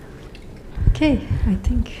 Okay, I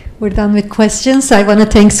think we're done with questions. I want to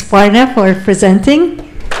thank Suparna for presenting.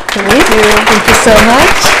 Thank you so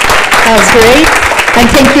much. That was great. And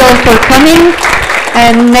thank you all for coming.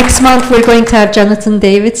 And next month we're going to have Jonathan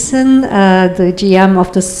Davidson, the GM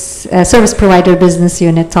of the Service Provider Business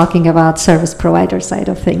Unit, talking about service provider side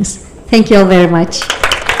of things. Thank you all very much.